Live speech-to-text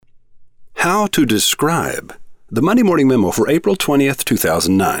How to describe the Monday Morning Memo for April 20th,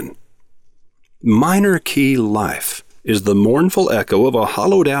 2009. Minor key life is the mournful echo of a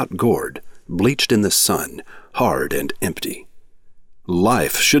hollowed-out gourd, bleached in the sun, hard and empty.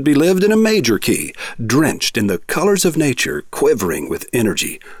 Life should be lived in a major key, drenched in the colors of nature, quivering with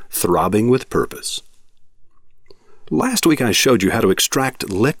energy, throbbing with purpose. Last week I showed you how to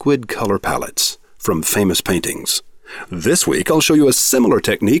extract liquid color palettes from famous paintings. This week I'll show you a similar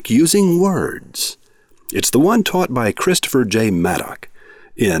technique using words. It's the one taught by Christopher J. Maddock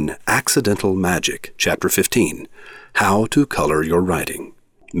in Accidental Magic, Chapter 15, How to Color Your Writing.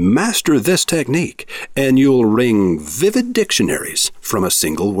 Master this technique, and you'll wring vivid dictionaries from a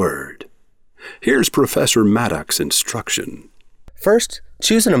single word. Here's Professor Maddock's instruction. First,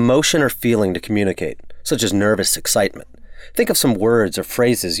 choose an emotion or feeling to communicate, such as nervous excitement. Think of some words or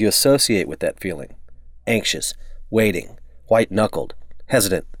phrases you associate with that feeling. Anxious, waiting, white-knuckled,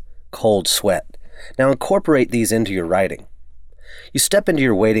 hesitant, cold sweat. Now incorporate these into your writing. You step into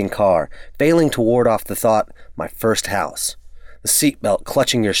your waiting car, failing to ward off the thought, my first house. The seatbelt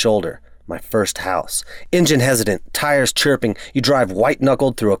clutching your shoulder, my first house. Engine hesitant, tires chirping, you drive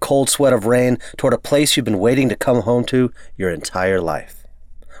white-knuckled through a cold sweat of rain toward a place you've been waiting to come home to your entire life.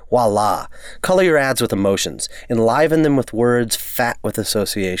 Voila! Color your ads with emotions. Enliven them with words fat with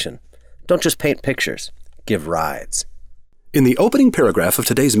association. Don't just paint pictures. Give rides. In the opening paragraph of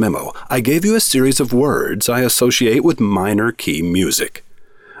today's memo, I gave you a series of words I associate with minor key music.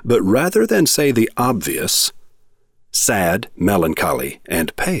 But rather than say the obvious, sad, melancholy,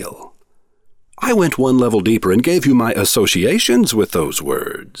 and pale, I went one level deeper and gave you my associations with those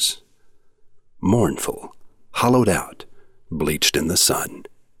words. Mournful, hollowed out, bleached in the sun.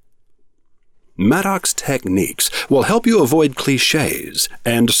 Maddock's techniques will help you avoid cliches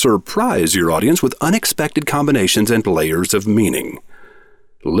and surprise your audience with unexpected combinations and layers of meaning.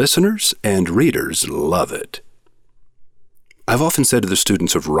 Listeners and readers love it. I've often said to the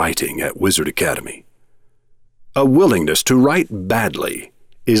students of writing at Wizard Academy, a willingness to write badly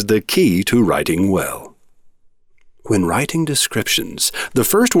is the key to writing well. When writing descriptions, the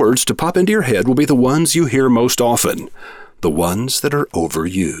first words to pop into your head will be the ones you hear most often, the ones that are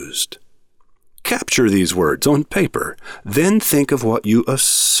overused. Capture these words on paper, then think of what you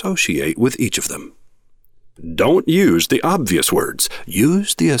associate with each of them. Don't use the obvious words,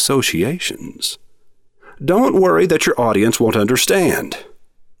 use the associations. Don't worry that your audience won't understand.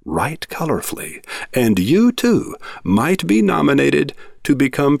 Write colorfully, and you too might be nominated to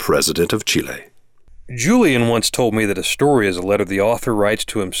become President of Chile. Julian once told me that a story is a letter the author writes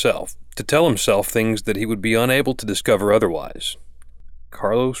to himself, to tell himself things that he would be unable to discover otherwise.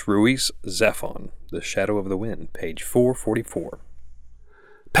 Carlos Ruiz Zafón, The Shadow of the Wind, page 444.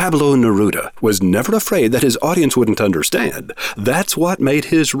 Pablo Neruda was never afraid that his audience wouldn't understand. That's what made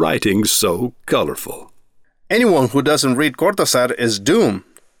his writing so colorful. Anyone who doesn't read Cortázar is doomed.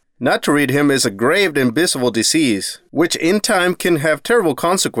 Not to read him is a grave invisible disease, which in time can have terrible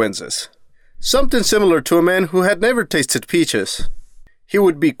consequences. Something similar to a man who had never tasted peaches. He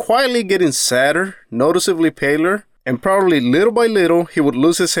would be quietly getting sadder, noticeably paler, and probably little by little he would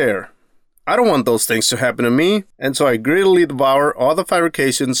lose his hair. I don't want those things to happen to me, and so I greedily devour all the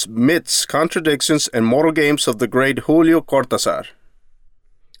fabrications, myths, contradictions, and mortal games of the great Julio Cortázar.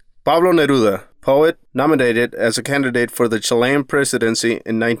 Pablo Neruda, poet, nominated as a candidate for the Chilean presidency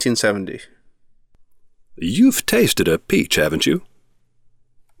in 1970. You've tasted a peach, haven't you?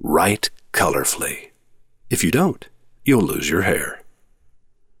 Write colorfully. If you don't, you'll lose your hair.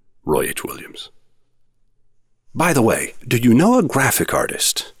 Roy H. Williams. By the way, do you know a graphic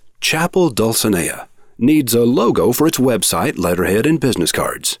artist, Chapel Dulcinea, needs a logo for its website, letterhead, and business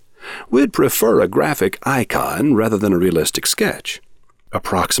cards? We'd prefer a graphic icon rather than a realistic sketch.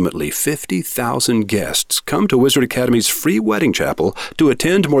 Approximately 50,000 guests come to Wizard Academy's free wedding chapel to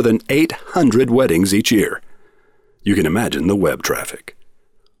attend more than 800 weddings each year. You can imagine the web traffic.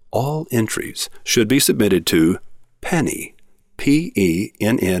 All entries should be submitted to Pennie, Pennie,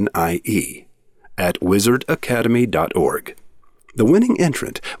 at wizardacademy.org. The winning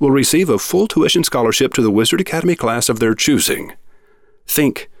entrant will receive a full tuition scholarship to the Wizard Academy class of their choosing.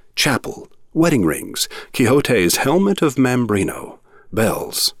 Think chapel, wedding rings, Quixote's helmet of Mambrino,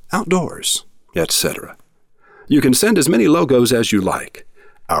 bells, outdoors, etc. You can send as many logos as you like.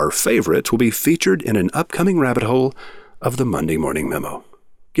 Our favorites will be featured in an upcoming rabbit hole of the Monday Morning Memo.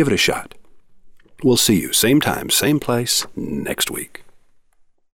 Give it a shot. We'll see you same time, same place next week.